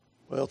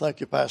Well, thank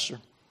you, Pastor.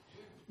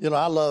 You know,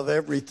 I love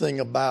everything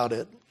about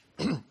it.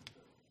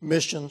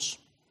 Missions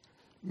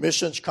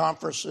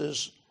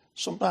conferences.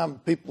 Sometimes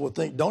people would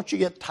think, don't you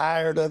get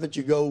tired of it?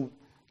 You go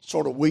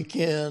sort of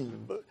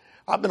weekend. But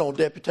I've been on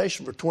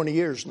deputation for 20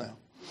 years now.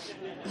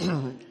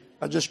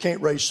 I just can't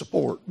raise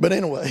support. But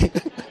anyway.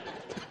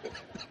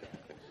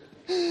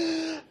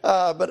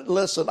 But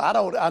listen,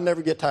 I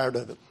never get tired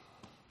of it.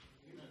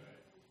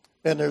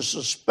 And there's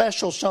a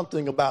special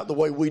something about the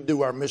way we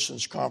do our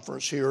missions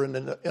conference here and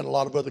in a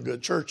lot of other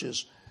good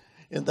churches.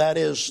 And that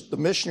is the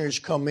missionaries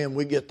come in,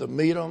 we get to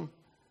meet them,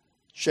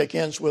 shake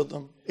hands with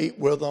them, eat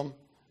with them,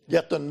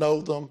 get to know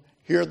them,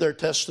 hear their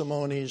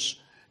testimonies.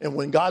 And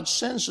when God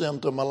sends them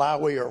to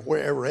Malawi or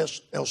wherever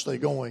else they're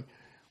going,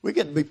 we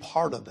get to be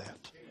part of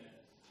that.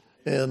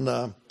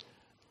 And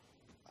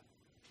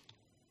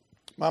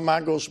my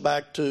mind goes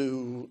back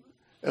to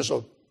as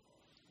a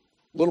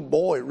little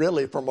boy,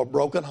 really, from a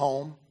broken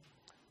home.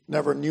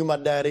 Never knew my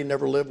daddy,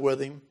 never lived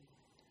with him.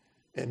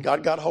 And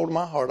God got hold of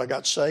my heart. I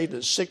got saved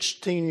at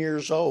 16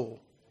 years old.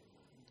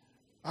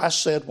 I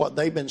said what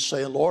they've been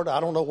saying, Lord,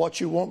 I don't know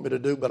what you want me to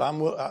do,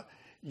 but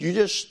you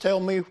just tell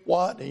me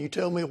what and you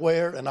tell me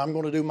where, and I'm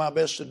going to do my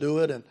best to do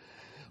it. And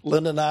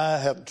Linda and I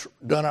have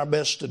done our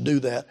best to do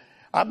that.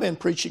 I've been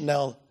preaching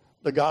now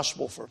the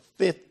gospel for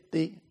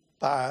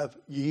 55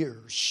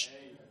 years.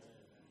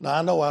 Now,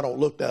 I know I don't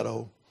look that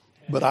old,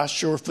 but I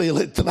sure feel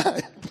it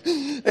tonight.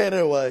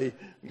 Anyway,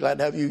 glad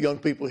to have you young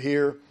people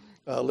here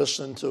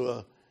listening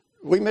to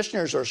we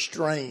missionaries are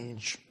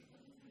strange.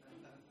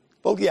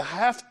 Folks, you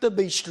have to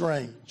be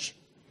strange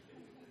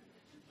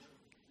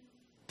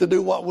to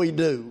do what we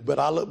do. But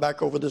I look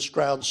back over this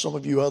crowd and some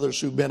of you others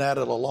who've been at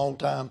it a long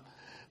time,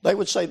 they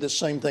would say the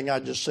same thing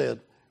I just said.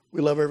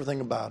 We love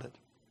everything about it.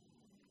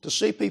 To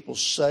see people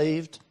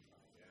saved,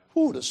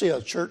 to see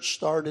a church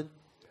started.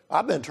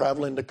 I've been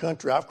traveling the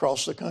country. I've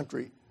crossed the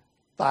country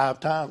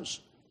 5 times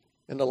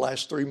in the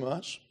last 3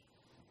 months.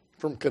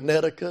 From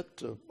Connecticut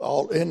to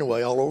all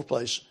over the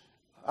place.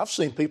 I've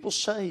seen people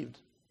saved.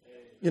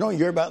 You know, you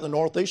hear about the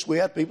Northeast, we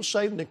had people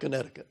saved in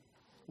Connecticut.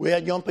 We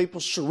had young people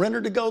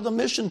surrendered to go to the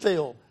mission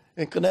field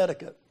in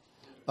Connecticut.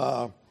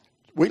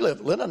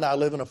 Linda and I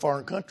live in a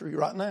foreign country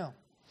right now.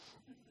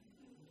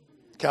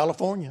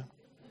 California.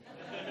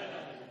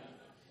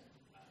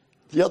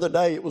 The other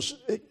day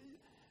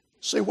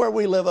see where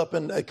we live up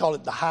in, they call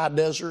it the high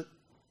desert.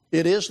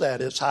 It is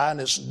that. It's high and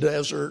it's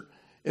desert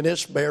and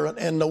it's barren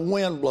and the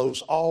wind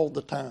blows all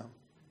the time.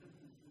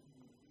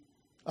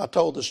 I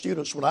told the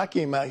students when I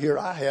came out here,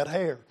 I had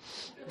hair.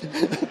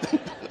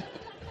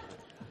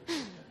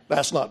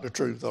 That's not the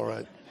truth, all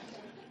right.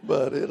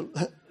 But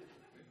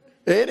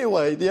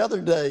anyway, the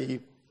other day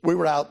we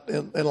were out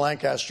in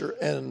Lancaster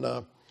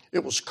and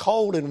it was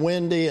cold and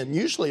windy. And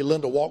usually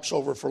Linda walks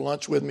over for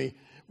lunch with me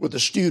with the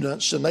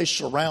students and they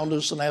surround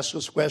us and ask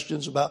us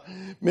questions about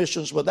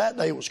missions. But that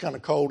day it was kind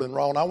of cold and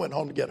raw. And I went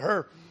home to get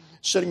her,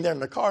 sitting there in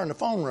the car and the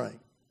phone rang.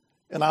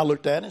 And I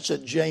looked at it and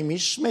said, Jamie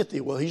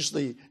Smithy. Well, he's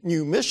the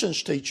new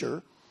missions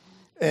teacher.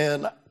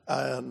 And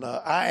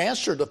I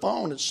answered the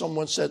phone and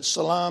someone said,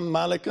 Salam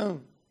Alaikum.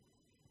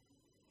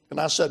 And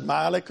I said,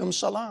 Ma'alaikum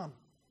Salam.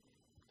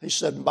 He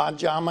said,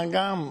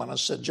 Bajamangam. And I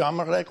said,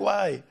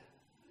 Jamarekwai.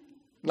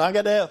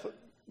 Nagadef.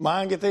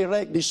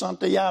 Mangifirek di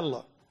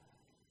Santayala.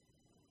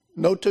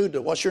 No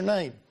Tuda. What's your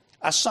name?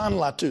 Asan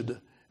La Tuda.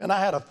 And I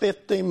had a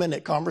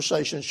 15-minute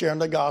conversation sharing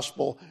the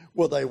gospel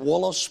with a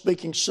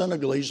Wolof-speaking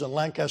Senegalese in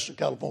Lancaster,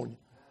 California.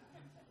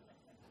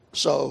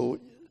 So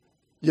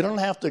you don't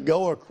have to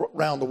go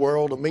around the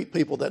world to meet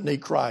people that need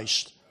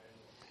Christ.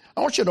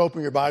 I want you to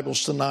open your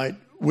Bibles tonight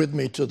with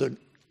me to the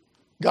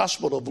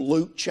Gospel of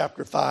Luke,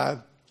 chapter 5.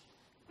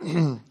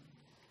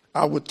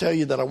 I would tell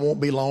you that I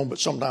won't be long, but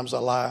sometimes I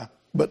lie.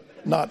 But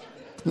not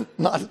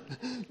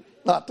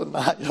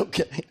tonight,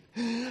 okay?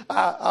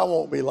 I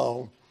won't be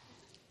long.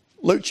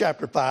 Luke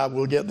chapter 5,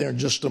 we'll get there in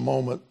just a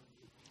moment.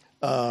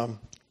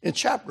 In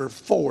chapter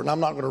 4, and I'm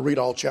not going to read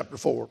all chapter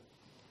 4,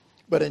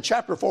 but in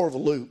chapter 4 of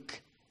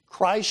Luke,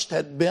 Christ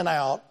had been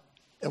out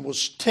and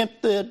was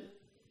tempted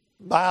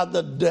by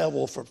the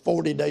devil for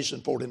 40 days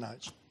and 40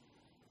 nights.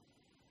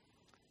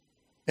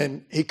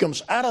 And he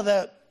comes out of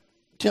that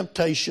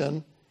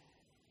temptation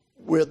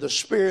with the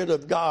Spirit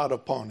of God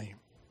upon him.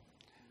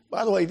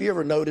 By the way, have you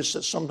ever noticed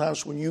that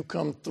sometimes when you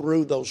come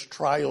through those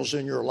trials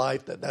in your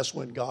life, that's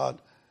when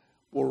God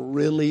will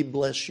really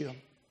bless you?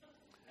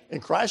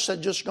 And Christ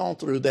had just gone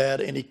through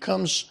that, and he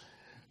comes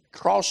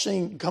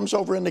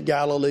over into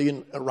Galilee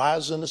and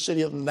arrives in the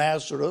city of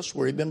Nazareth,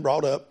 where he'd been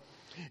brought up,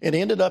 and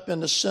he ended up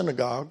in the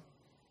synagogue,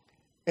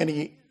 and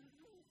he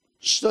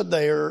stood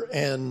there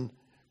and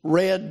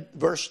read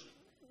verse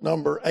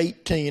number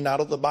 18 out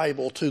of the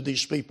Bible to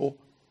these people.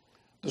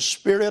 The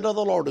Spirit of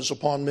the Lord is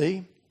upon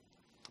me,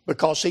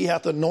 because he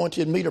hath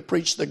anointed me to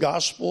preach the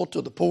gospel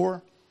to the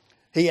poor.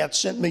 He hath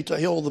sent me to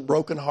heal the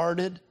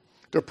brokenhearted,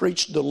 to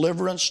preach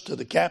deliverance to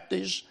the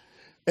captives,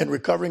 and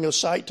recovering of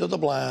sight to the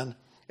blind,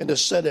 and to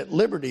set at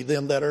liberty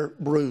them that are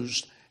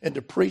bruised, and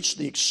to preach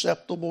the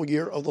acceptable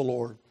year of the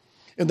Lord.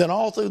 And then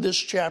all through this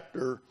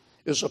chapter,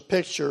 is a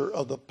picture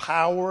of the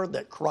power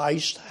that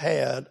Christ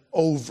had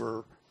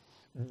over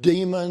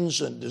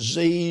demons and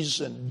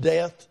disease and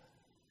death.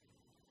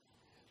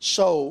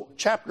 So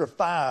chapter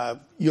 5,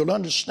 you'll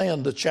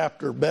understand the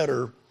chapter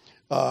better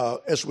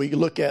as we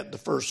look at the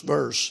first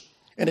verse.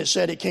 And it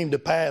said, it came to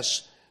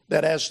pass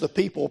that as the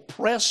people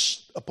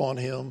pressed upon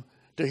him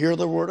to hear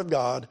the word of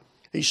God,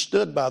 he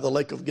stood by the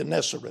lake of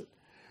Gennesaret.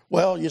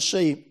 Well, you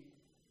see,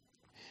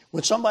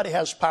 when somebody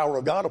has power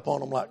of God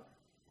upon them like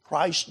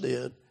Christ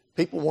did,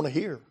 people want to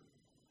hear.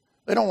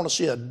 They don't want to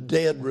see a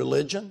dead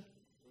religion.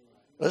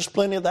 There's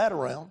plenty of that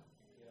around.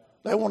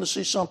 They want to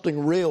see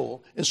something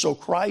real. And so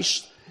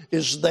Christ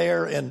is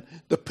there, and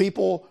the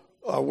people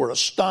were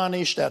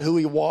astonished at who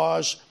he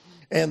was,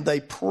 and they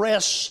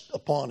pressed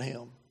upon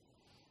him.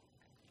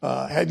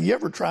 Have you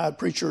ever tried,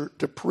 preacher,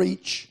 to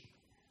preach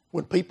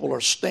when people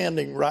are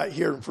standing right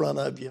here in front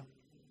of you?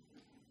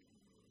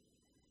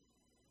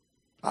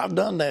 I've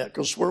done that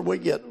because where we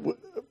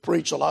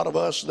preach, a lot of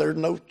us, there are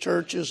no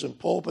churches and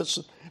pulpits.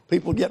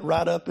 People get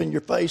right up in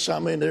your face. I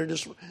mean,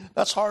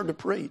 that's hard to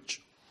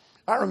preach.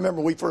 I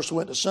remember we first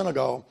went to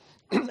synagogue.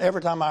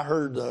 Every time I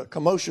heard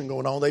commotion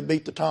going on, they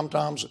beat the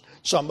tom-toms.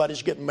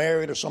 Somebody's getting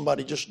married or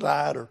somebody just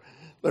died or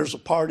there's a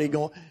party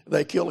going.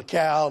 They kill a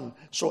cow. And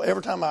so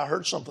every time I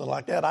heard something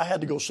like that, I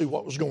had to go see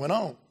what was going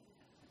on.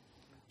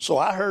 So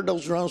I heard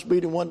those drums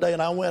beating one day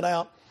and I went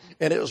out,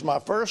 and it was my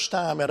first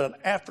time at an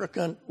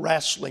African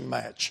wrestling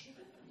match.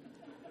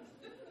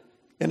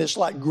 And it's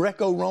like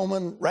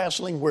Greco-Roman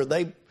wrestling where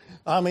they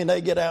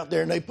get out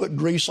there and they put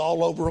grease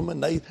all over them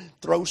and they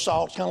throw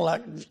salt, kind of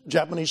like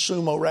Japanese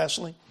sumo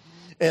wrestling.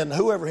 And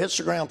whoever hits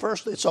the ground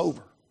first, it's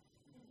over.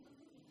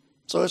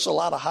 So it's a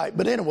lot of hype.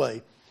 But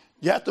anyway,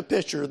 you have to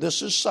picture,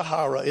 this is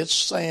Sahara. It's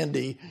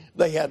sandy.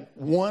 They had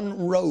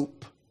one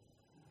rope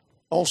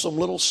on some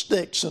little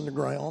sticks in the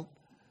ground.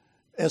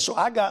 And so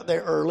I got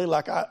there early.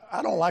 Like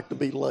I don't like to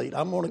be late.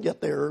 I'm going to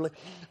get there early.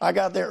 I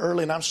got there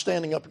early and I'm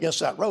standing up against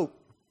that rope.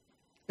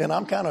 And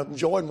I'm kind of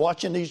enjoying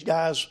watching these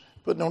guys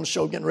putting on the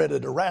show, getting ready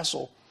to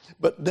wrestle.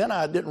 But then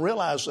I didn't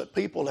realize that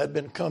people had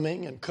been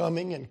coming and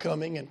coming and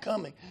coming and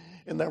coming.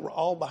 And they were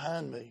all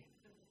behind me.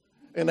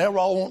 And they were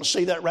all wanting to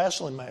see that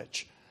wrestling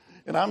match.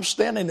 And I'm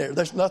standing there.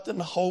 There's nothing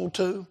to hold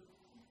to.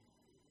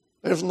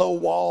 There's no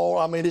wall.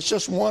 I mean, it's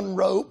just one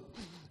rope.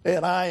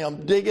 And I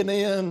am digging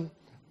in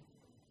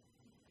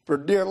for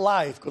dear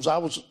life because I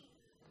was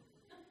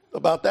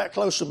about that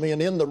close to me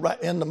and in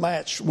the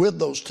match with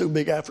those two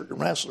big African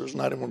wrestlers,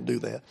 and I didn't want to do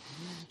that.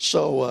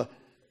 So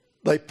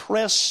they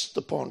pressed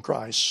upon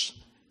Christ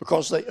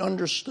because they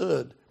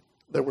understood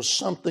there was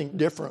something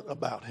different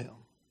about him.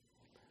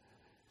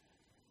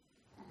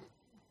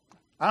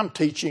 I'm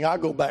teaching. I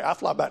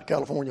fly back to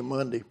California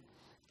Monday,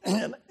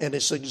 and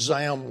it's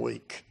exam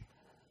week.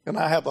 And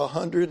I have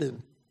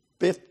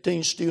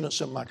 115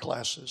 students in my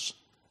classes.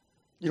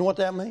 You know what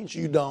that means?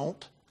 You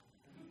don't.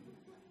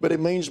 But it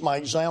means my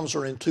exams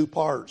are in two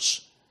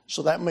parts.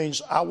 So that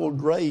means I will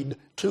grade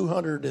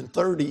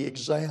 230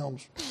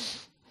 exams.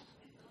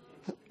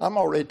 I'm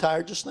already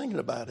tired just thinking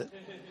about it.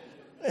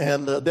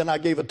 And then I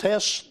gave a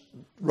test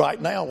right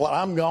now. While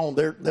I'm gone,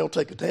 they'll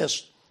take a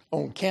test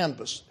on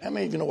Canvas. How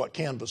many of you know what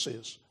Canvas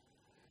is?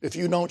 If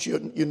you don't,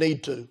 you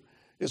need to.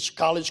 It's a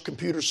college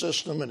computer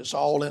system, and it's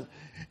all in.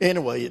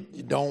 Anyway,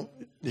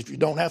 if you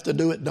don't have to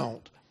do it,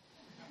 don't.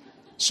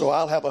 So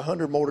I'll have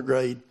 100 more to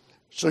grade.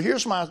 So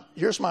here's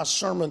my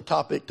sermon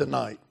topic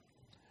tonight.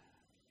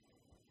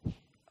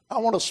 I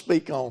want to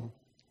speak on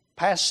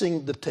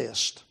passing the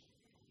test.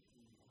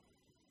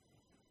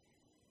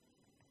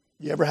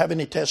 You ever have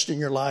any test in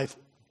your life?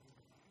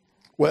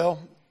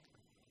 Well,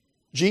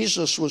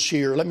 Jesus was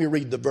here. Let me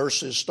read the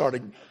verses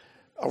starting.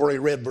 I already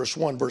read verse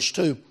 1, verse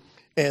 2.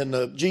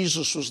 And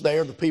Jesus was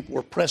there. The people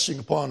were pressing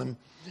upon him.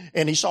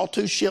 And he saw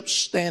two ships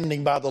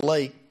standing by the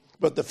lake,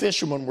 but the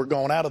fishermen were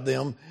gone out of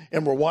them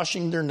and were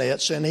washing their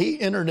nets. And he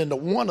entered into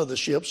one of the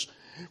ships,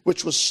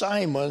 which was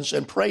Simon's,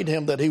 and prayed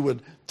him that he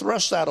would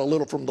thrust out a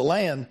little from the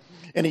land.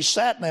 And he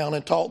sat down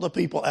and taught the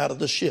people out of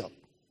the ship.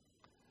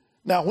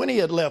 Now, when he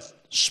had left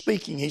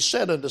speaking, he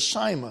said unto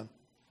Simon,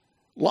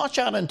 launch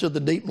out into the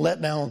deep and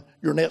let down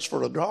your nets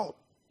for a draught.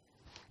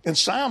 And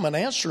Simon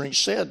answering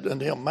said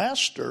unto him,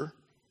 Master,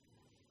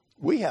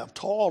 we have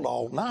toiled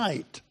all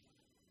night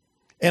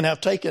and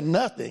have taken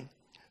nothing.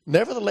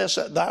 Nevertheless,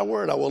 at thy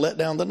word I will let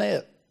down the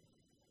net.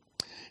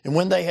 And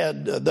when they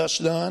had this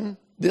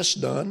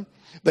done,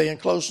 they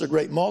enclosed a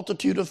great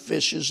multitude of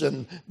fishes,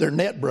 and their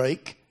net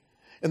brake.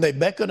 And they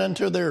beckoned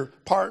unto their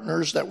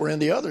partners that were in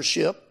the other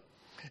ship,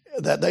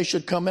 that they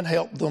should come and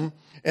help them.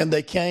 And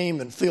they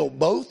came and filled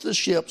both the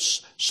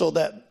ships so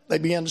that they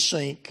began to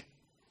sink.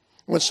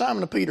 When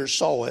Simon Peter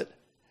saw it,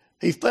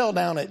 he fell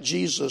down at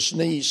Jesus'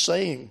 knees,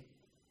 saying,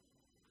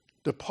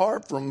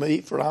 Depart from me,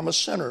 for I'm a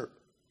sinner.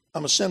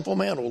 I'm a sinful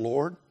man, O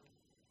Lord.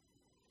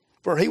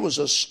 For he was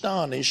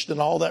astonished,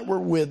 and all that were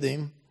with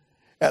him,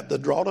 at the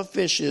draught of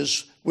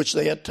fishes which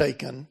they had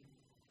taken.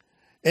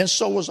 And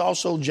so was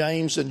also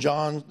James and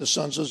John, the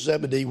sons of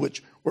Zebedee,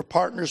 which were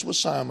partners with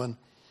Simon.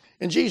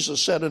 And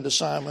Jesus said unto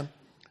Simon,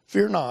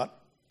 Fear not,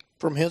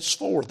 from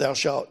henceforth thou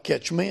shalt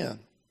catch men.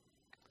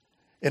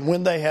 And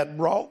when they had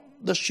brought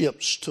the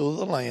ships to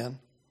the land,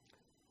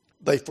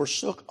 they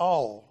forsook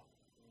all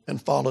and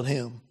followed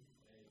him.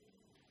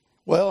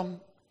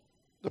 Well,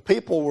 the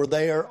people were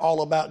there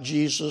all about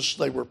Jesus.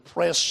 They were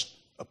pressed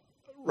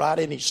right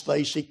in his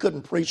face. He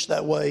couldn't preach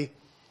that way.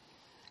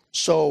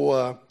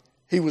 So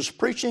he was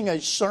preaching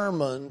a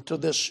sermon to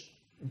this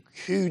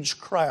huge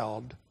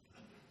crowd.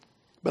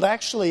 But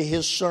actually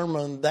his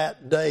sermon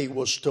that day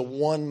was to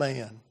one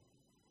man.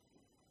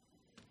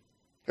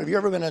 Have you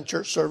ever been in a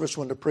church service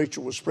when the preacher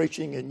was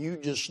preaching and you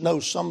just know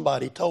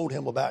somebody told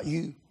him about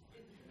you?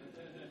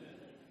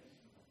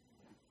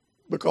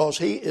 Because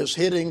he is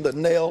hitting the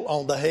nail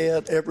on the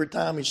head every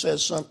time he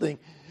says something.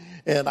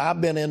 And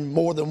I've been in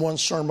more than one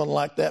sermon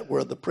like that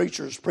where the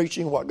preacher is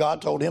preaching what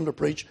God told him to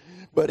preach,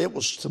 but it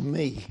was to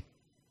me.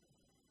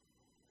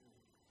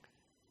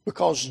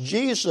 Because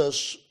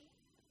Jesus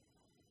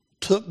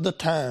took the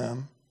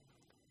time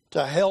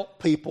to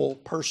help people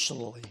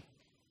personally.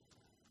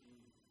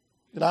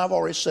 And I've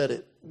already said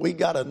it. We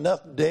got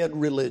enough dead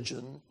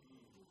religion,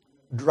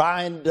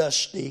 dry and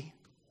dusty.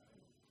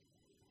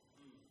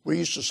 We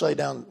used to say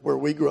down where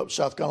we grew up,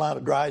 South Carolina,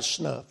 dry as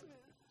snuff.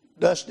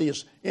 Dusty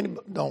is,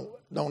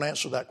 don't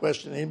answer that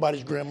question.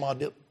 Anybody's grandma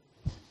did.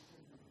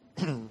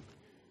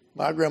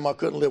 My grandma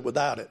couldn't live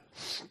without it.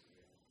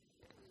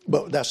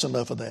 But that's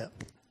enough of that.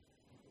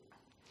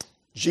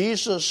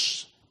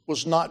 Jesus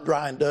was not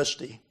dry and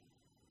dusty.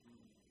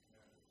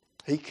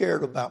 He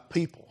cared about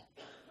people.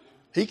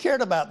 He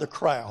cared about the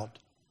crowd.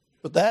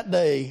 But that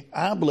day,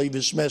 I believe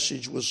his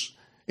message was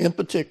in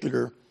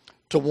particular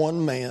to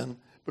one man,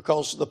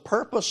 because the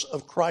purpose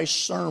of Christ's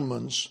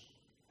sermons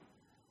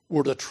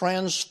were to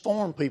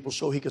transform people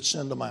so he could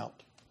send them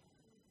out.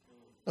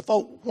 Now,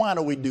 folks, why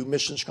do we do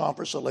missions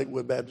conference at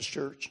Lakewood Baptist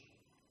Church?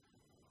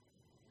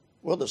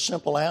 Well, the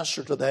simple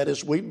answer to that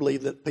is we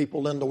believe that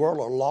people in the world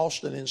are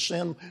lost and in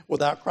sin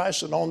without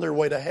Christ and on their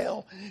way to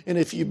hell. And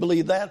if you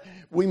believe that,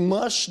 we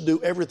must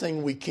do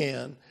everything we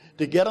can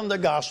to get them the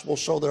gospel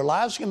so their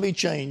lives can be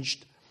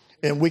changed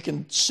and we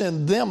can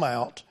send them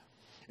out.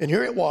 And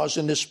here it was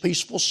in this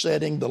peaceful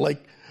setting, the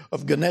Lake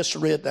of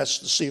Gennesaret, that's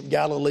the Sea of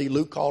Galilee.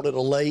 Luke called it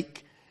a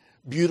lake.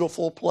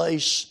 Beautiful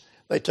place.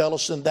 They tell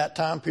us in that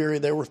time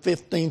period there were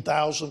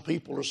 15,000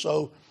 people or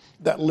so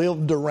that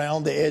lived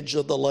around the edge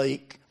of the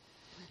lake.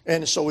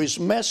 And so his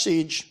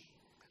message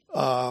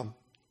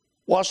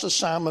was to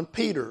Simon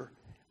Peter.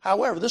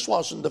 However, this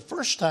wasn't the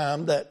first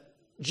time that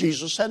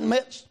Jesus had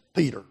met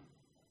Peter.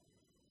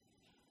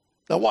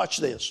 Now watch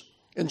this.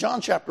 In John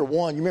chapter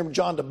 1, you remember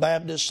John the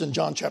Baptist in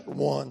John chapter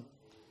 1?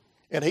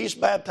 And he's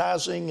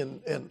baptizing,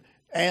 and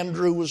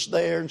Andrew was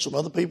there, and some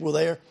other people were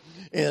there.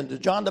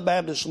 And John the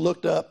Baptist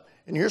looked up,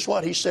 and here's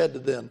what he said to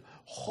them.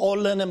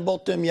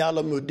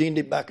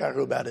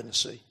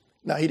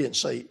 Now, he didn't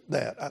say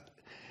that.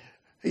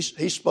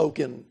 He spoke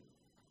in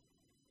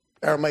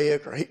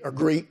Aramaic or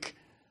Greek.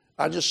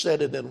 I just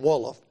said it in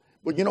Wolof.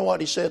 But you know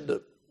what he said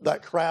to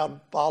that crowd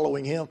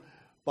following him?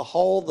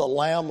 Behold the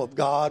Lamb of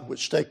God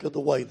which taketh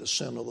away the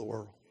sin of the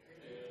world.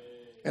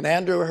 And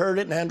Andrew heard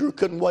it, and Andrew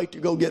couldn't wait to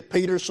go get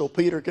Peter so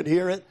Peter could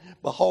hear it.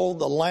 Behold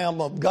the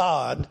Lamb of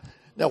God.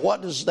 Now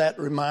what does that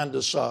remind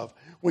us of?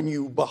 When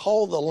you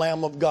behold the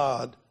Lamb of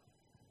God,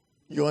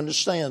 you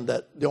understand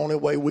that the only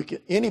way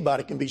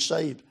anybody can be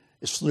saved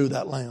is through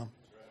that Lamb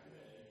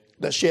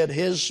that shed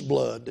his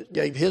blood, that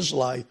gave his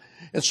life.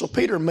 And so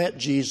Peter met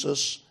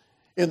Jesus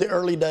in the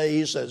early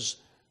days as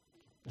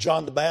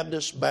John the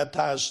Baptist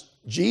baptized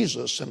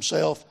Jesus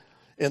himself,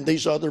 and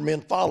these other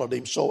men followed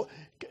him. So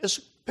it's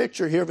a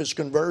picture here of his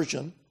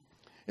conversion.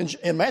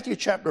 In Matthew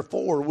chapter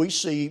 4, we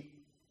see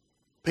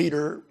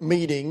Peter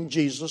meeting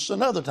Jesus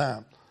another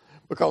time,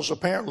 because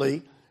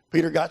apparently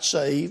Peter got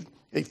saved.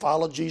 He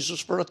followed Jesus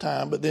for a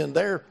time, but then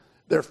they're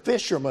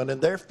fishermen,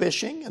 and they're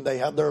fishing, and they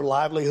have their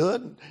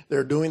livelihood, and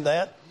they're doing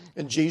that.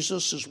 And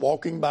Jesus is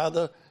walking by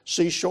the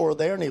seashore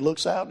there, and he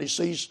looks out, and he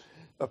sees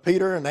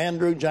Peter and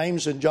Andrew,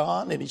 James and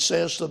John, and he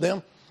says to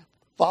them,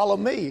 follow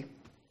me,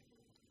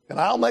 and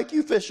I'll make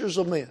you fishers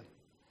of men.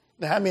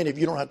 Now, how many of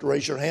you, don't have to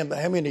raise your hand, but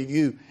how many of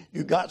you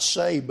got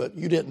saved, but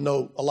you didn't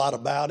know a lot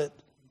about it?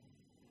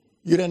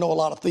 You didn't know a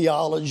lot of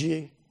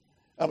theology.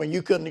 I mean,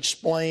 you couldn't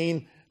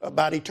explain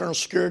about eternal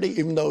security,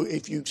 even though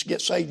if you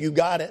get saved, you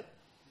got it.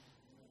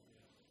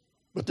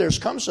 But there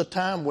comes a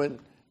time when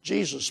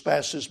Jesus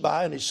passes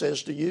by and he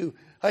says to you,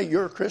 hey,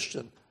 you're a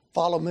Christian,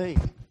 follow me.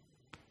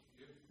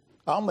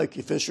 I'll make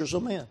you fishers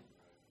of men.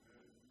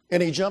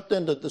 And he jumped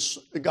into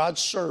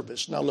God's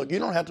service. Now look, you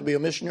don't have to be a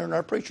missionary or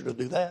a preacher to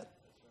do that.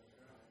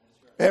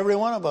 Every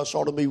one of us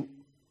ought to be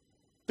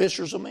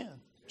fishers of men,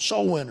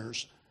 soul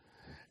winners.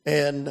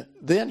 And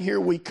then here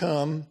we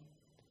come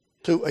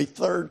to a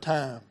third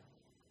time.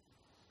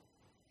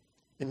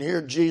 And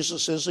here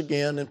Jesus is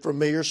again in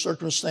familiar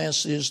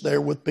circumstances there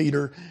with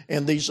Peter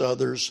and these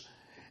others.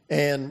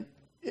 And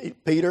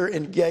Peter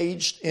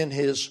engaged in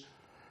his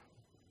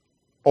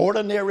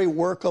ordinary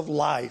work of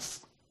life.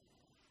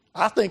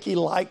 I think he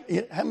liked,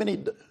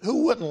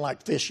 who wouldn't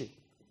like fishing?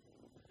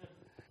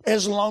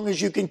 As long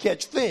as you can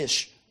catch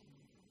fish.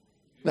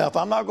 Now, if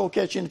I'm not going to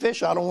catch any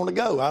fish, I don't want to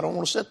go. I don't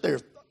want to sit there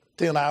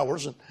 10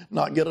 hours and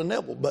not get a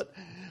nibble. But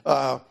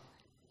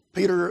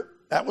Peter,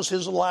 that was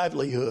his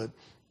livelihood.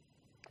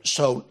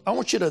 So I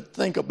want you to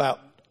think about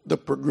the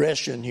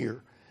progression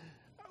here.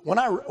 When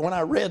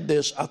I read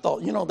this, I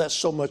thought, that's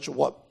so much of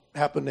what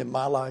happened in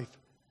my life.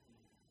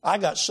 I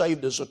got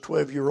saved as a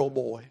 12-year-old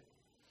boy.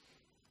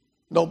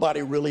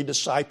 Nobody really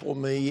discipled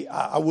me.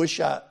 I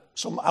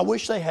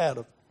wish they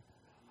had.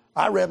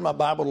 I read my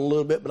Bible a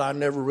little bit, but I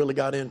never really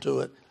got into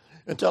it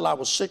until I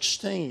was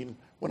 16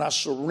 when I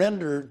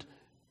surrendered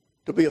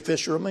to be a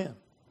fisher of men.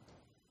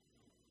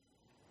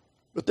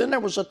 But then there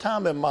was a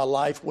time in my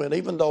life when,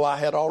 even though I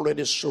had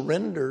already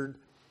surrendered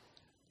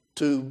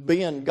to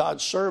be in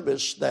God's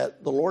service,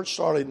 that the Lord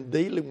started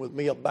dealing with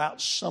me about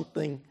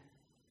something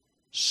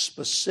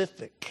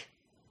specific.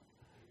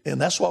 And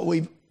that's what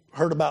we've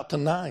heard about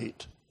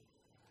tonight.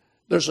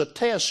 There's a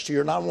test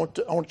here, and I want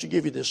to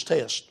give you this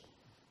test.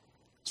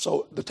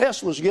 So the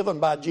test was given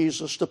by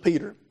Jesus to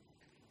Peter,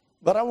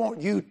 but I want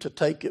you to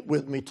take it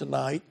with me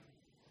tonight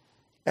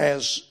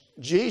as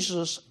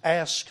Jesus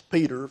asked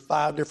Peter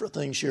 5 different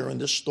things here in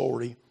this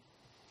story.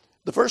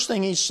 The first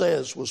thing he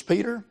says was,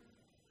 Peter,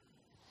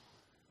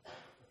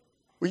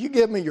 will you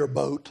give me your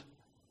boat?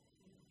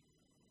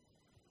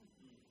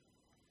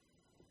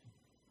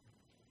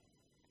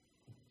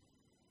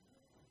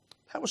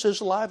 That was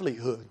his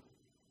livelihood.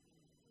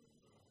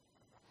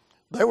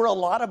 There were a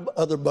lot of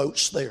other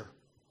boats there.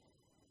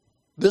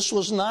 This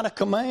was not a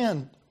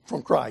command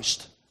from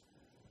Christ.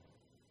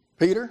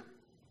 Peter,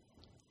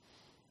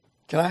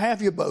 can I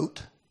have your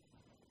boat?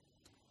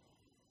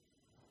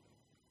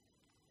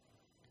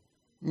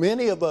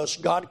 Many of us,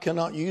 God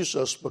cannot use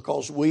us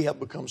because we have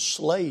become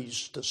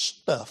slaves to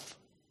stuff.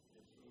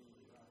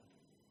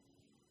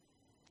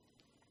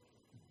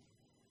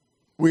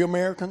 We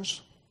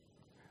Americans,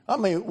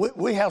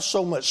 we have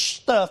so much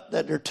stuff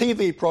that there are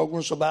TV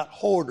programs about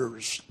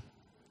hoarders.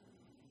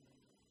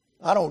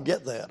 I don't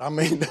get that.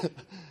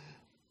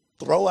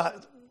 Throw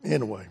out,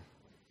 anyway.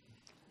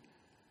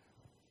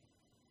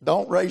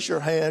 Don't raise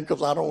your hand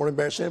because I don't want to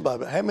embarrass anybody.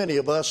 But how many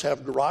of us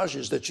have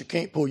garages that you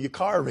can't pull your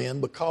car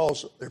in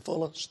because they're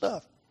full of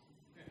stuff?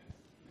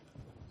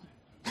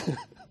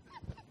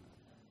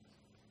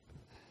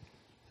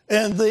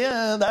 And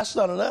then that's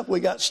not enough. We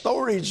got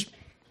storage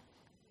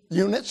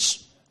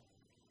units.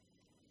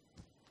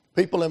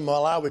 People in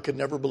Malawi could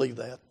never believe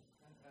that.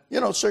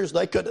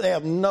 Seriously, they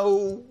have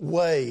no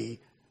way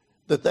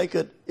that they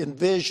could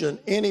envision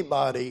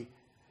anybody.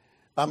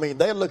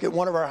 They'd look at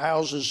one of our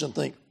houses and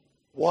think,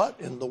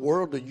 what in the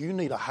world do you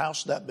need a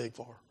house that big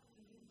for?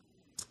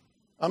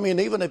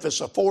 Even if it's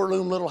a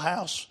 4-room little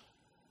house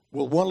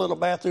with one little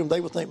bathroom,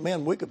 they would think,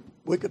 man, we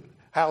could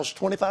house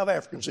 25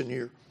 Africans in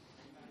here.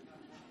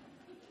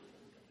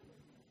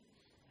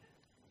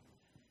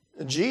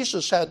 And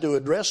Jesus had to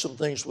address some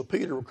things with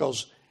Peter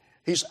because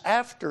he's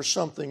after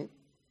something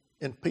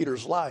in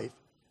Peter's life.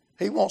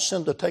 He wants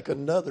him to take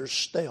another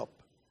step.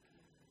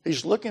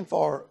 He's looking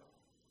for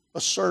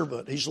a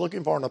servant. He's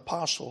looking for an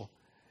apostle.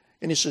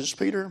 And he says,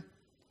 Peter,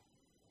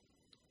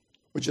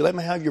 would you let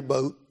me have your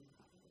boat?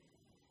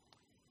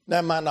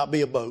 That might not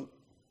be a boat.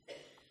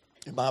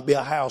 It might be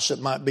a house.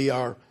 It might be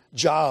our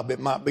job. It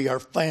might be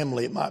our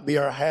family. It might be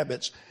our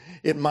habits.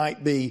 It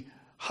might be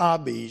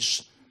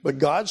hobbies. But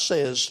God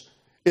says,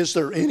 is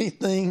there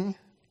anything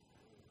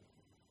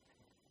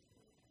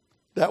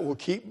that will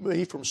keep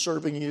me from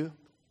serving you?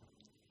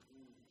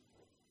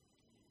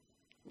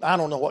 I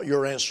don't know what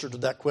your answer to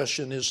that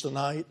question is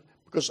tonight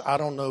because I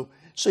don't know.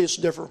 See, it's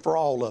different for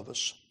all of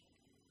us.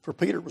 For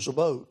Peter, it was a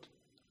boat.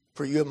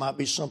 For you, it might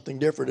be something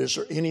different. Is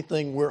there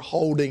anything we're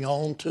holding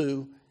on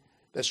to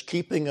that's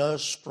keeping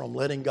us from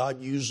letting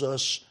God use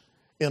us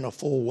in a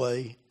full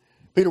way?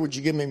 Peter, would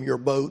you give me your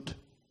boat?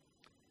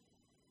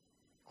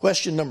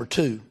 Question number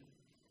 2.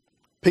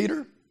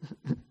 Peter,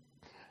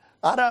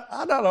 I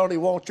not only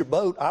want your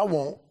boat, I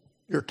want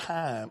your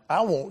time.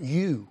 I want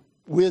you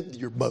with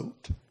your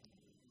boat.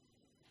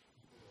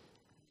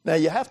 Now,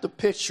 you have to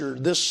picture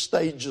this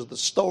stage of the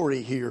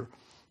story here.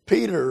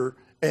 Peter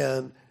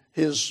and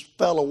his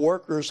fellow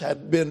workers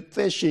had been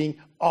fishing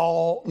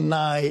all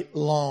night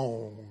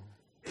long.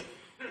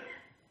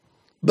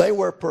 They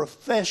were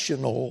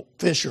professional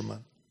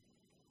fishermen.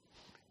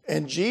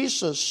 And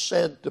Jesus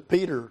said to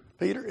Peter,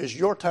 Peter, is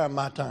your time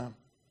my time?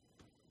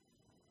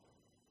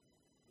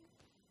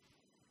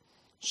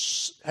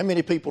 How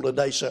many people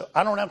today say,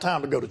 I don't have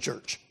time to go to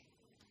church.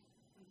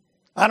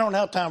 I don't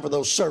have time for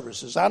those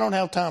services. I don't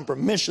have time for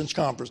missions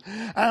conference.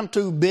 I'm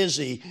too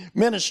busy.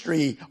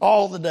 Ministry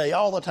all the day,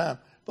 all the time.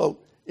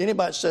 Folks,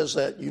 anybody that says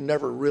that, you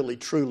never really,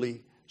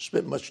 truly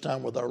spent much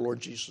time with our Lord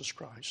Jesus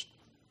Christ.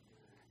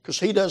 Because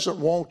He doesn't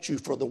want you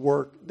for the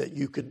work that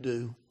you could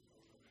do.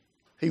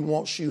 He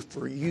wants you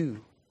for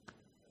you.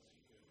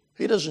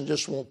 He doesn't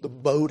just want the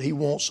boat. He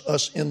wants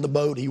us in the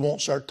boat. He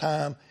wants our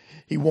time.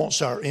 He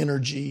wants our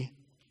energy.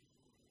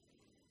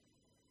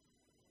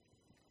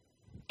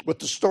 But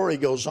the story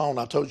goes on.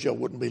 I told you I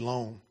wouldn't be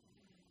long.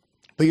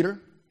 Peter,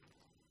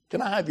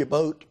 can I have your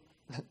boat?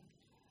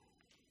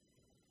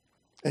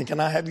 And can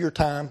I have your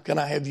time? Can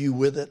I have you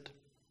with it?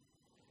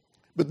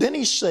 But then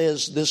he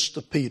says this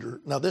to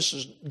Peter. Now, this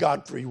is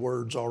Godfrey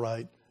words, all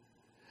right.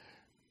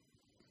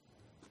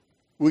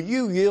 Will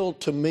you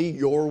yield to me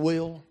your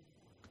will?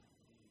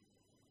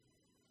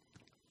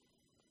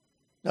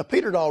 Now,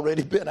 Peter had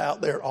already been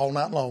out there all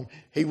night long.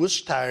 He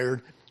was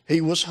tired.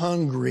 He was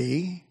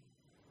hungry.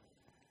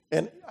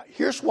 And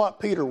here's what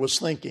Peter was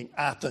thinking,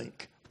 I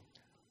think.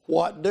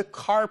 What do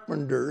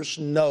carpenters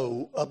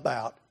know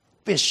about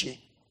fishing?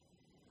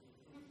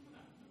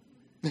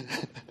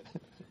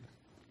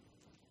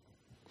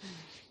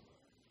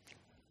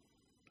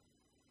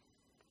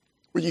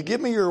 Will you give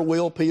me your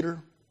will, Peter?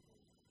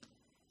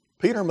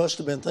 Peter must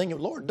have been thinking,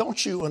 Lord,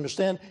 don't you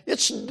understand?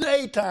 It's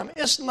daytime.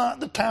 It's not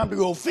the time to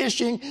go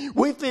fishing.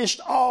 We fished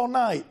all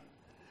night.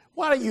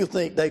 Why do you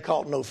think they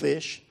caught no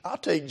fish? I'll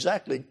tell you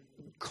exactly.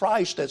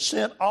 Christ had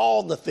sent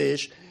all the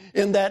fish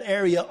in that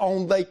area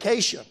on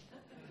vacation.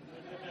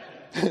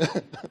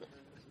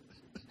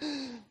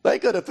 They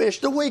could have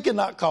fished a week and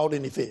not caught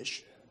any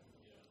fish.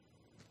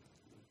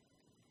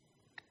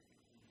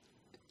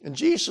 And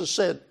Jesus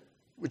said,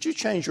 would you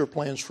change your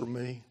plans for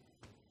me?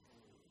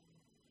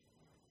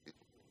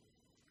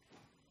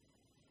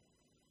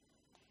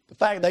 The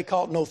fact they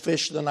caught no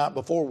fish the night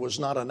before was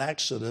not an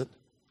accident.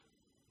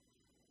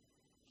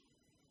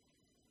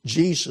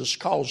 Jesus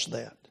caused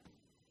that.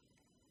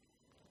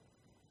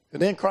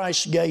 And then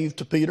Christ gave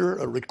to Peter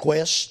a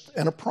request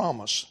and a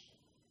promise.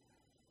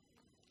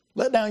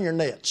 Let down your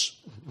nets.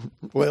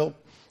 Well,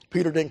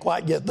 Peter didn't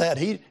quite get that.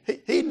 He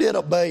did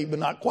obey, but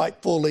not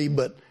quite fully.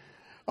 But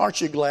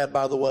aren't you glad,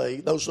 by the way,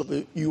 those of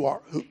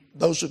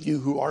you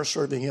who are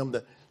serving Him,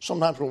 that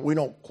sometimes when we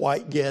don't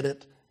quite get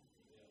it,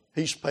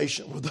 He's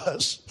patient with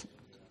us.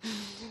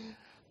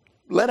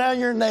 Let down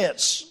your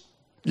nets.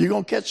 You're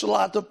going to catch a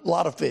lot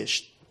of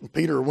fish. And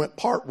Peter went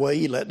part way.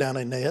 He let down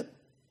a net.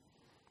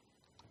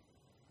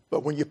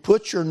 But when you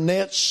put your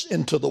nets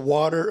into the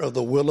water of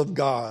the will of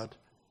God,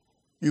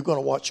 you're going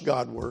to watch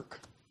God work.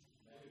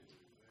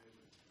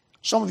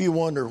 Some of you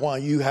wonder why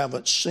you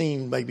haven't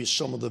seen maybe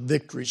some of the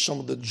victory, some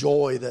of the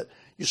joy that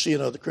you see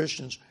in other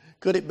Christians.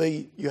 Could it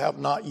be you have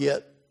not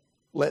yet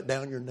let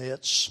down your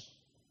nets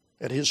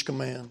at His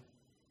command?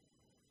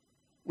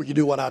 Will you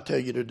do what I tell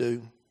you to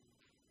do?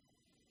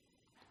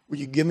 Will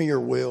you give me your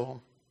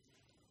will?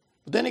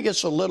 But then it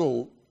gets a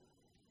little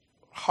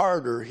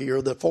harder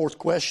here. The fourth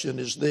question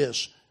is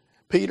this.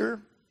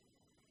 Peter,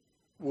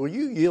 will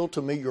you yield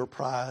to me your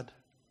pride?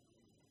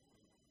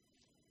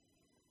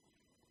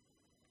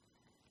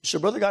 You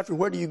said, Brother Godfrey,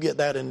 where do you get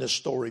that in this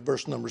story?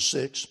 Verse number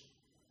 6.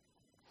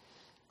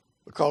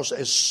 Because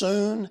as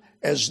soon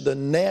as the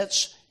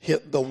nets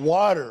hit the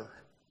water,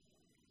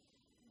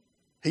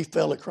 he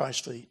fell at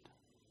Christ's feet.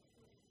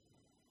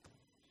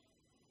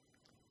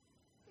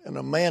 And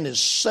a man is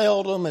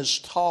seldom as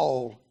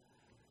tall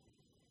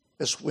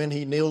as when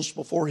he kneels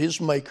before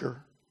his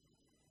Maker.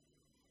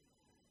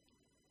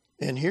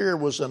 And here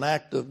was an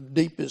act of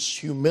deepest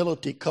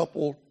humility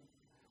coupled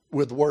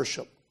with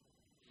worship.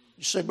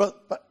 You say,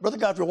 Brother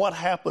Godfrey, what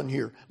happened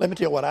here? Let me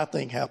tell you what I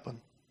think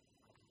happened.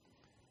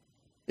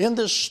 In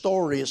this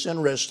story, it's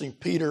interesting,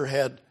 Peter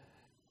had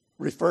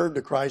referred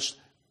to Christ.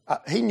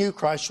 He knew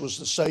Christ was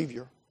the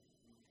Savior.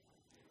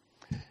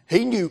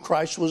 He knew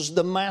Christ was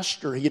the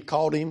Master. He had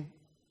called Him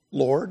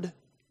Lord.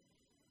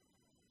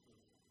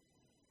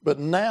 But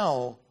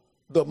now,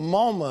 the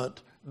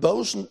moment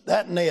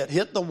that net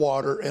hit the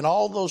water and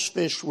all those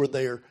fish were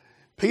there,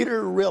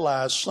 Peter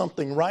realized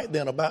something right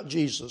then about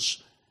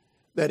Jesus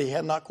that he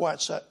had not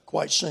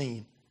quite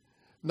seen.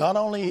 Not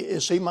only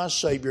is He my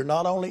Savior,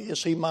 not only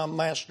is He my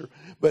Master,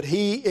 but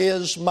He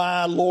is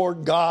my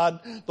Lord God,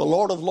 the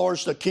Lord of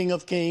Lords, the King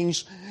of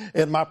Kings,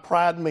 and my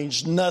pride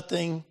means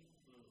nothing.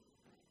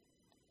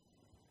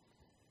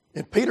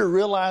 And Peter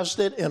realized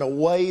it in a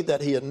way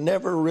that he had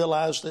never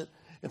realized it.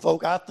 And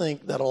folk, I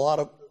think that a lot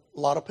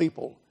of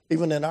people,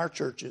 even in our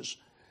churches,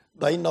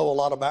 they know a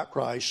lot about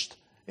Christ,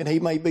 and He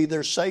may be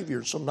their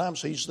Savior.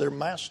 Sometimes He's their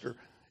Master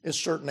in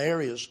certain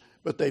areas,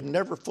 but they've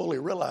never fully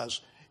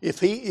realized if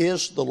He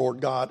is the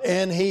Lord God,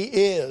 and He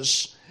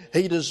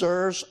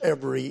deserves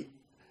every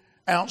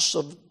ounce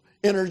of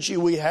energy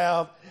we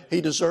have.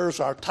 He deserves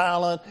our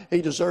talent.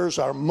 He deserves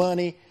our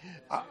money.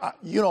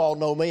 You all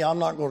know me. I'm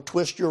not going to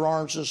twist your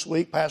arms this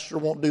week. Pastor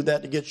won't do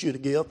that to get you to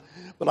give.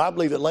 But I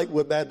believe at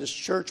Lakewood Baptist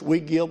Church, we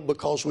give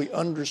because we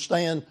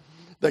understand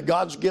that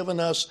God's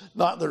given us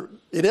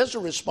it is a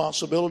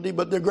responsibility,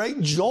 but the great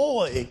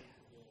joy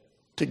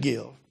to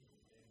give.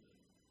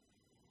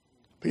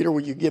 Peter,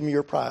 will you give me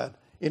your pride?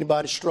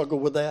 Anybody struggle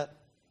with that?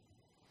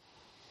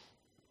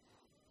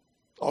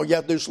 All you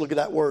have to do is look at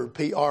that word,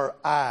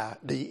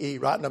 P-R-I-D-E,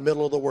 right in the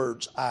middle of the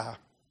words, I.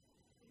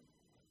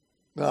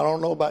 Now, I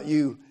don't know about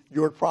you.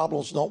 Your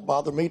problems don't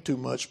bother me too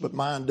much, but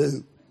mine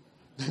do.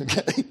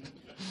 Okay?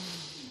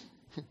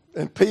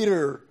 And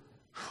Peter,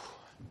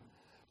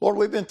 Lord,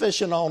 we've been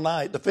fishing all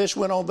night. The fish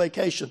went on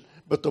vacation.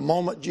 But the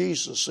moment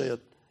Jesus said,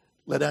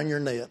 let down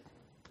your net,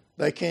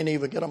 they can't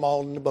even get them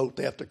all in the boat.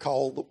 They have to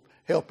call the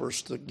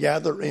helpers to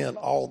gather in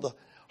all the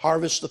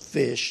harvest of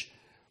fish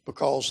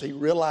because he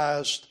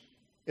realized,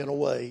 in a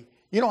way,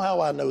 you know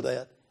how I know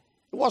that?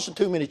 It wasn't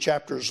too many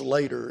chapters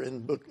later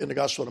in the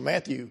Gospel of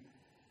Matthew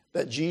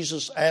that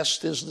Jesus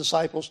asked his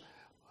disciples,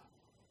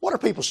 what are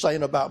people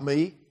saying about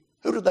me?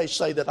 Who do they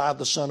say that I,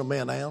 the Son of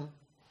Man, am?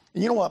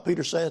 And you know what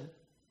Peter said?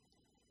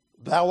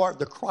 Thou art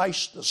the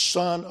Christ, the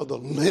Son of the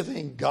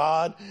living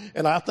God.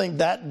 And I think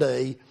that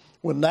day,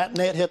 when that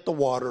net hit the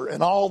water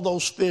and all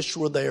those fish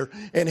were there,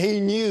 and he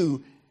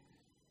knew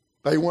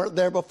they weren't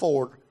there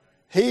before,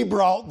 he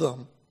brought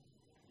them.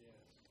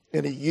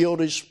 And he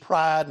yielded his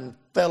pride and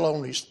fell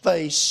on his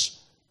face.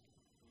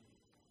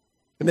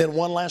 And then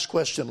one last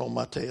question on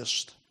my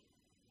test.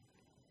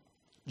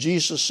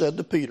 Jesus said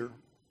to Peter,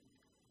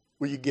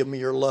 will you give me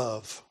your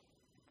love?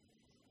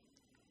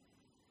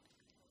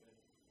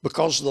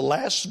 Because the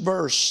last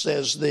verse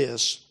says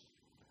this,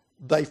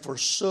 they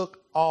forsook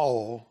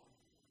all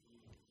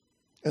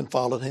and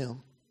followed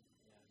him.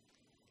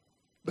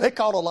 They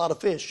caught a lot of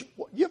fish.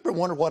 You ever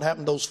wonder what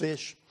happened to those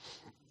fish?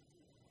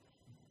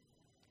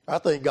 I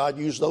think God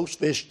used those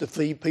fish to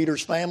feed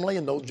Peter's family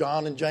and those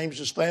John and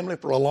James's family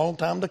for a long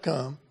time to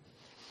come.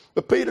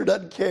 But Peter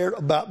doesn't care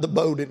about the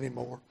boat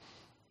anymore.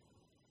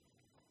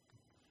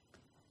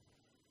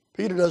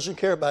 Peter doesn't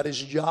care about his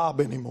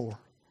job anymore.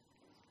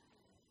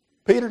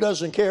 Peter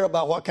doesn't care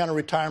about what kind of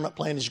retirement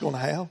plan he's going to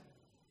have.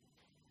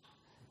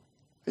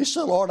 He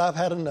said, Lord, I've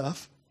had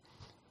enough.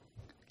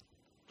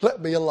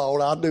 Let me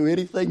alone. I'll do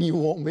anything you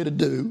want me to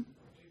do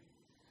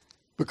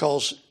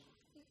because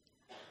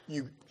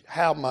you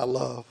have my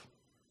love.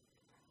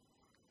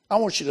 I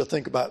want you to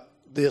think about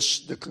this,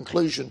 the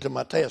conclusion to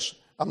my test.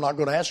 I'm not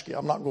going to ask you.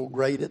 I'm not going to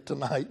grade it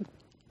tonight.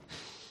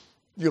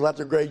 You'll have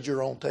to grade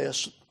your own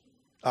test.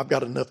 I've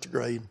got enough to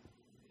grade.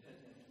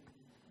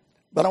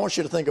 But I want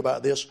you to think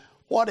about this.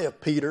 What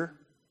if Peter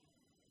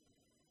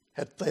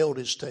had failed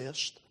his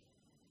test?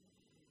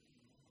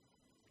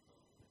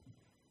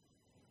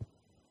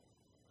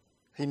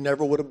 He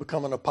never would have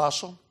become an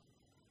apostle.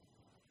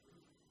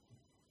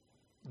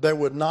 There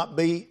would not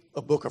be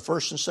a book of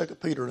 1st and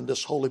 2nd Peter in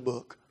this holy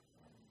book.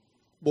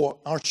 Boy,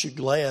 aren't you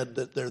glad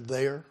that they're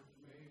there?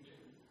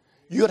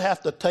 You'd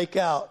have to take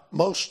out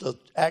most of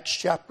Acts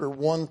chapter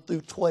 1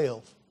 through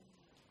 12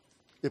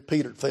 if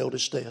Peter had failed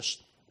his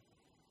test.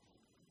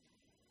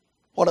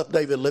 What if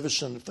David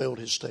Livingstone had failed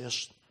his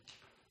test?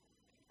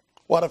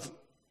 What if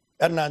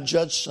Adoniram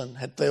Judson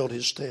had failed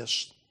his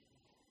test?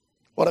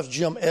 What if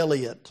Jim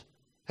Elliott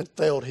had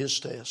failed his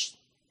test?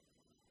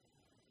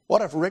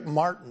 What if Rick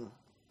Martin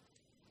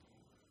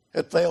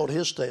had failed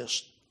his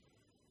test?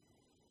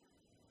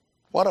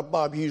 What if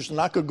Bob Hughes? And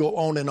I could go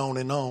on and on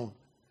and on.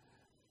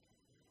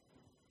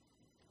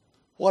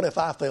 What if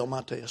I fail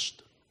my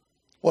test?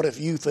 What if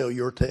you fail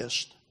your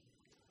test?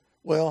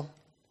 Well,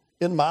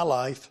 in my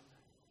life,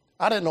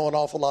 I didn't know an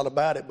awful lot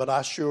about it, but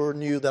I sure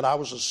knew that I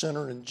was a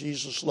sinner and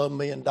Jesus loved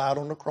me and died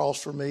on the cross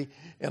for me,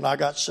 and I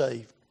got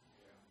saved.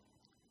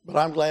 But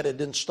I'm glad it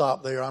didn't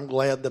stop there. I'm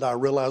glad that I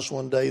realized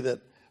one day that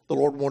the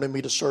Lord wanted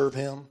me to serve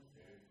him.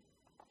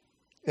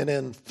 And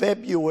in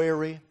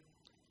February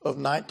of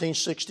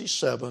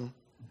 1967,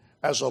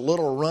 as a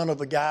little run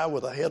of a guy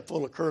with a head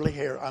full of curly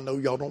hair, I know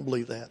y'all don't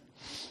believe that,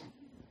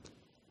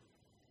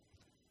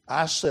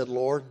 I said,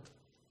 Lord,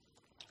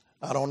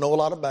 I don't know a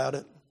lot about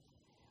it.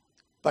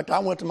 In fact, I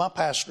went to my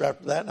pastor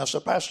after that, and I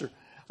said, Pastor,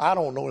 I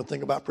don't know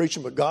anything about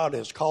preaching, but God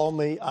has called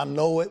me. I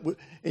know it.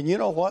 And you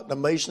know what? The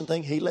amazing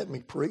thing, he let me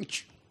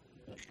preach.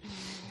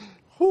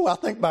 Whew, I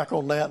think back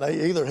on that.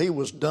 Either he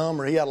was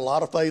dumb or he had a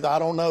lot of faith. I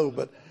don't know.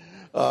 But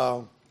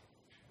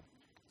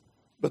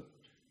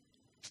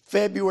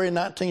February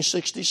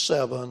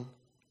 1967,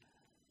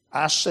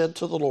 I said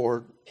to the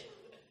Lord,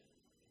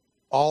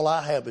 all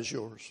I have is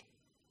yours.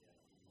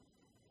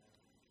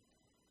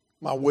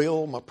 My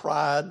will, my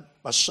pride,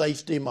 my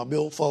safety, my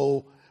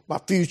billfold, my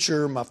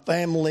future, my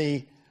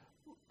family,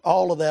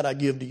 all of that I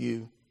give to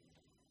you.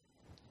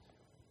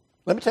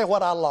 Let me tell you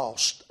what I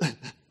lost. I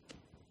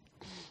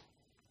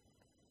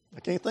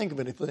can't think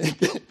of anything.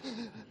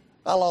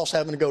 I lost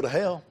having to go to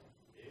hell.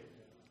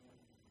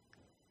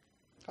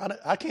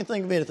 I can't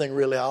think of anything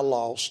really I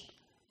lost.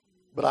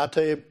 But I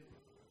tell you,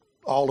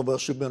 all of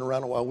us who've been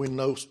around a while, we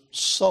know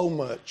so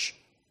much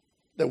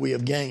that we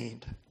have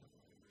gained.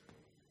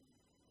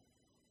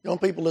 Young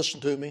people,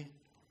 listen to me.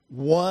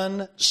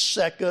 1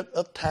 second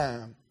of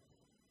time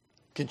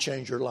can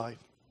change your life.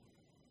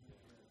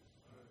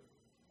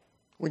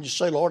 When you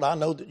say, Lord, I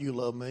know that you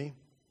love me.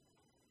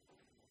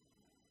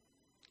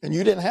 And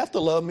you didn't have to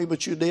love me,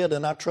 but you did,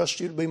 and I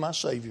trust you to be my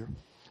Savior.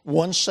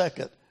 1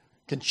 second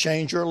can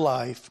change your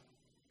life.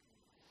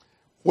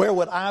 Where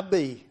would I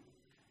be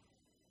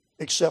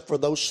except for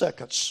those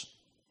seconds?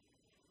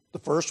 The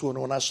first one,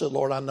 when I said,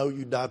 Lord, I know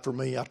you died for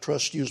me. I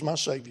trust you as my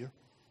Savior.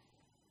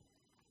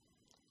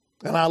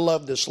 And I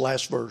love this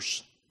last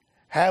verse.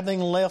 Having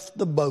left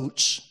the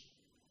boats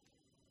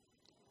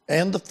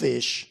and the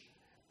fish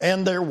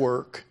and their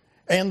work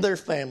and their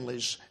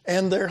families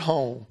and their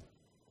home,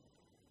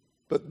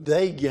 but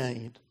they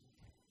gained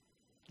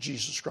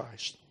Jesus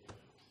Christ.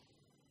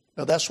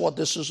 Now that's what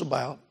this is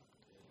about.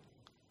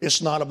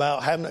 It's not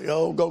about having to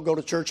go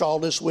to church all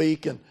this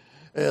week. And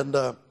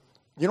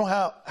you know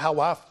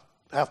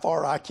how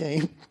far I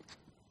came?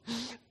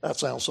 That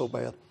sounds so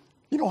bad.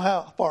 You know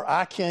how far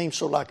I came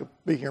so that I could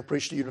be here and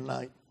preach to you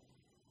tonight?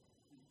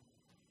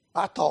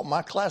 I taught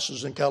my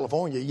classes in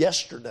California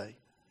yesterday.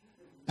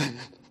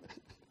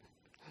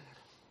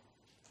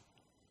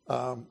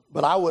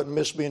 But I wouldn't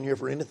miss being here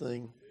for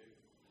anything.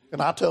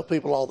 And I tell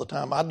people all the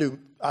time, I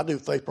do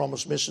Faith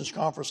Promise Missions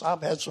Conference.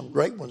 I've had some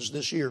great ones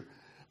this year,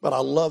 but I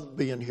love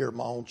being here at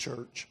my own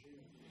church.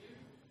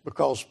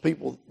 Because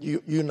people,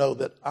 you know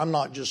that I'm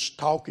not just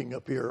talking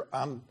up here.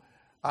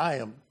 I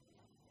am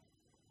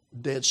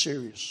dead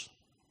serious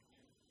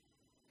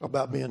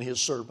about being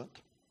His servant.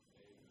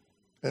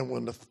 And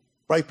when the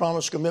Faith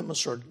Promise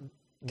commitments are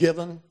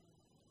given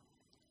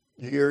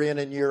year in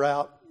and year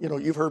out, you know,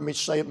 you've heard me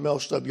say it,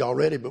 most of you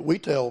already, but we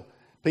tell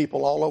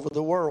people all over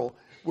the world,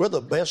 we're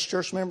the best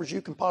church members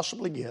you can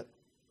possibly get.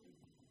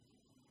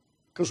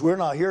 Because we're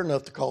not here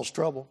enough to cause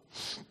trouble.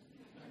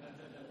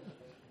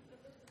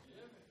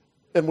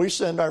 And we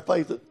send our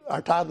tithe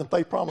and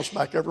faith promise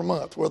back every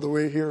month, whether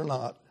we're here or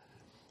not.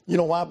 You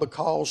know why?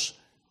 Because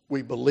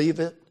we believe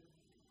it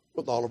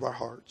with all of our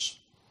hearts.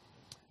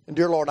 And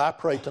dear Lord, I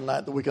pray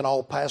tonight that we can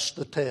all pass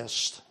the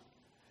test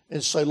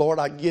and say, Lord,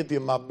 I give you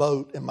my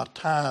boat and my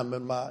time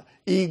and my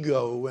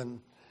ego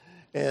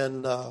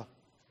and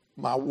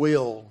my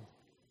will.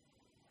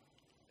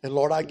 And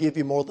Lord, I give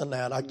you more than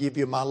that. I give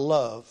you my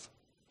love.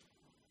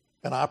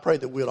 And I pray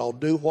that we'd all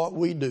do what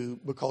we do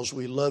because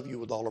we love you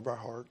with all of our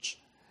hearts.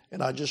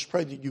 And I just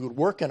pray that you would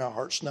work in our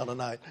hearts now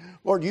tonight.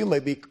 Lord, you may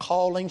be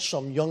calling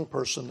some young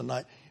person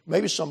tonight.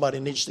 Maybe somebody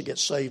needs to get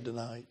saved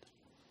tonight.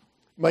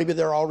 Maybe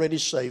they're already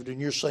saved and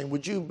you're saying,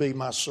 would you be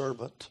my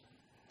servant?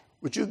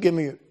 Would you give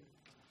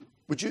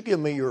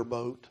me your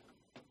boat,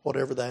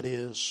 whatever that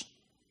is?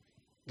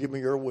 Give me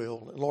your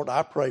will. And Lord,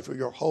 I pray for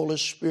your Holy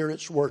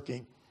Spirit's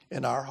working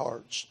in our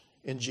hearts.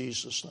 In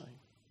Jesus' name,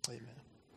 amen.